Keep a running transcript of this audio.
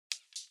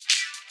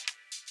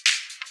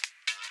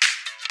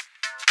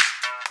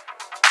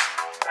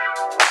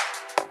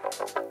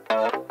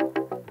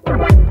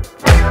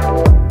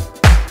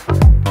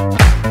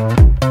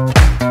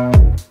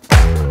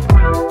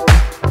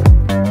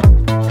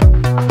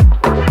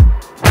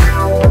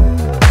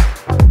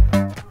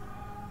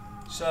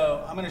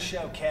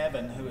show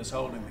Kevin, who is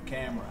holding the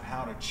camera,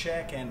 how to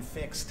check and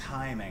fix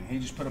timing. He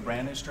just put a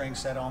brand new string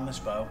set on this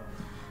bow,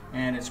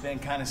 and it's been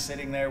kind of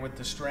sitting there with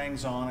the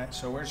strings on it.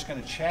 So we're just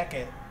going to check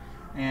it,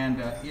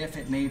 and if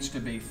it needs to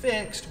be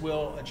fixed,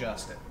 we'll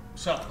adjust it.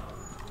 So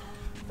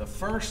the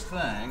first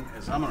thing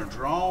is I'm going to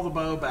draw the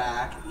bow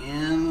back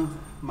in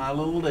my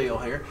little deal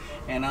here,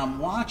 and I'm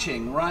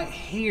watching right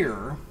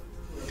here.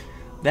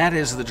 That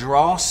is the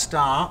draw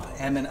stop,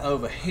 and then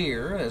over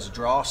here is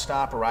draw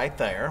stop right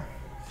there.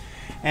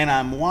 And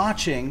I'm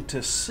watching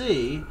to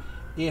see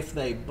if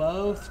they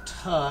both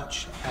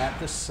touch at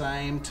the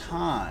same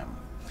time.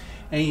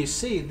 And you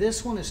see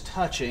this one is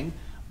touching,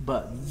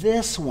 but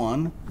this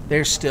one,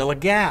 there's still a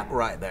gap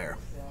right there.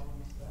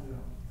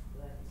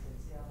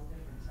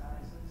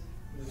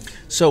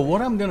 So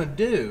what I'm going to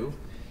do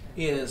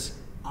is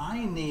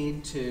I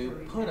need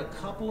to put a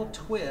couple of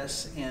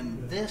twists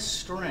in this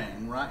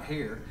string right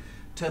here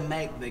to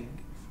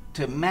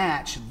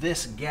match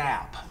this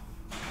gap.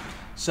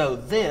 So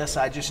this,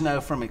 I just know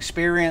from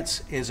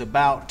experience, is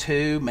about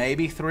 2,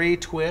 maybe 3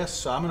 twists.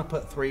 So I'm going to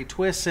put 3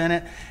 twists in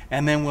it,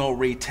 and then we'll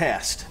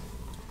retest.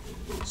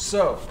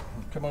 So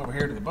come over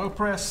here to the bow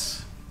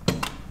press.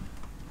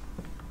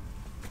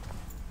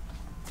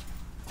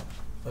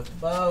 Put the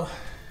bow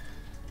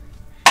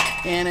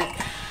in it.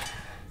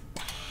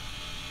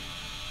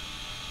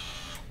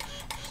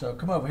 So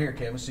come over here,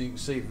 Kevin, so you can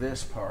see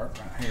this part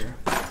right here.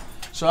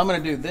 So I'm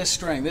going to do this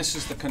string. This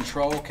is the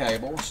control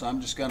cable, so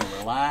I'm just going to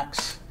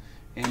relax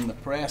in the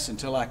press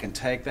until I can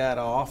take that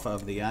off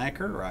of the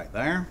anchor right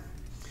there.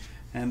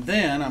 And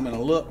then I'm going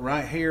to look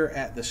right here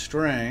at the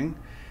string,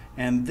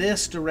 and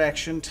this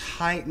direction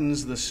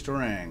tightens the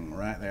string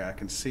right there. I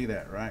can see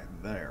that right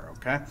there,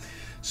 okay?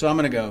 So I'm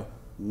going to go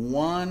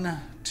 1,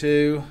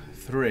 2,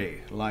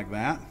 3 like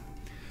that.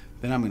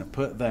 Then I'm going to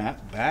put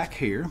that back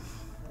here,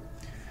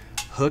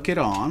 hook it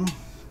on,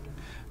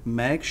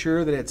 make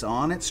sure that it's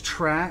on its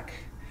track.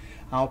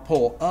 I'll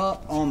pull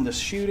up on the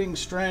shooting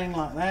string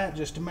like that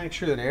just to make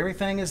sure that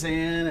everything is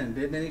in and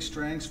didn't any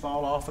strings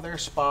fall off of their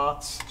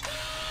spots.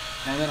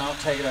 And then I'll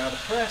take it out of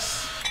the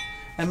press,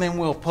 and then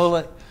we'll pull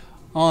it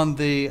on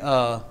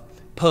the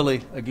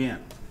pulley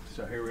again.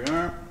 So here we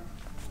are.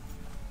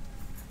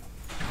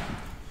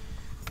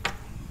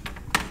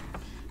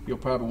 You'll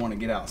probably want to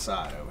get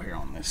outside over here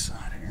on this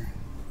side here.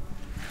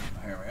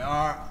 Here we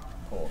are.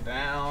 Pull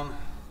down,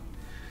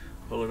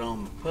 pull it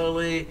on the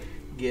pulley,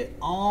 get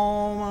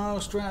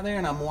almost right there,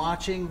 and I'm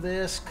watching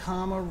this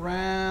come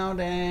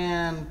around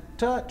and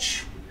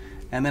touch.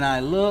 And then I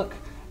look,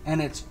 and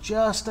it's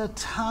just a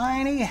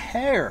tiny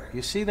hair.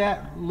 You see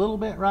that little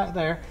bit right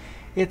there?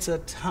 It's a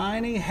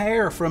tiny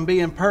hair from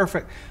being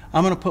perfect.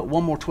 I'm going to put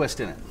one more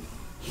twist in it.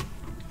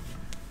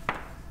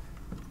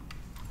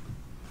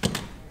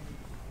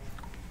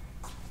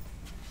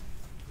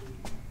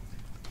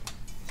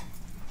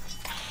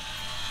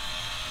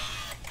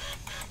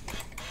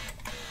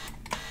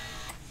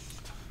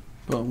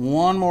 Put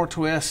one more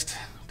twist,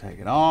 take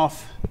it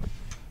off,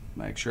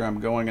 make sure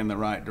I'm going in the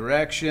right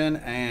direction,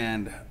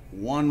 and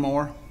one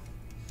more,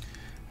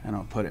 and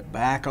I'll put it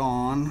back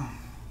on,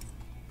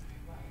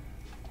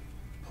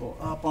 pull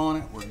up on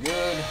it, we're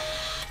good,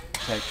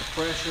 take the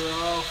pressure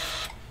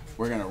off,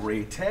 we're going to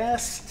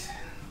retest.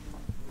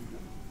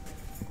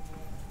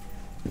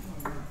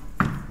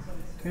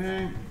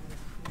 Okay,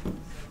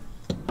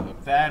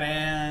 put that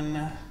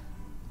in,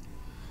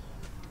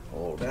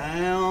 pull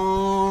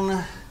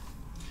down.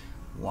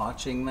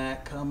 Watching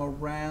that come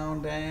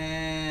around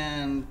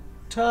and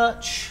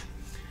touch.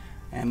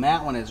 And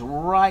that one is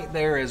right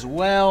there as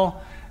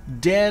well,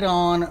 dead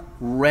on,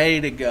 ready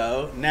to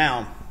go.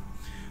 Now,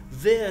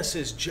 this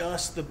is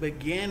just the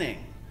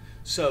beginning.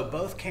 So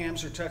both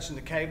cams are touching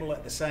the cable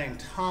at the same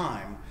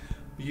time.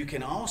 You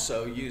can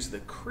also use the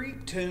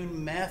creep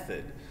tune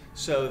method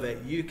so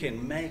that you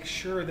can make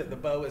sure that the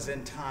bow is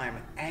in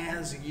time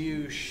as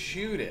you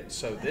shoot it.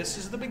 So this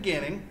is the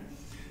beginning.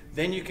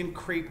 Then you can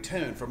creep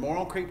tune. For more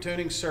on creep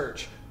tuning,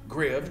 search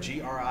GRIV,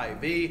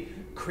 G-R-I-V,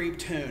 creep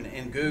tune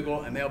in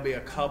Google, and there'll be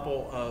a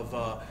couple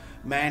of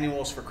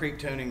manuals for creep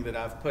tuning that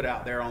I've put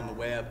out there on the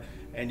web,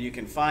 and you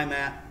can find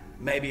that,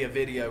 maybe a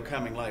video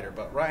coming later.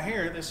 But right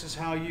here, this is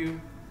how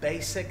you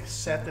basic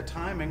set the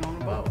timing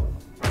on a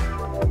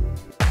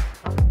bow.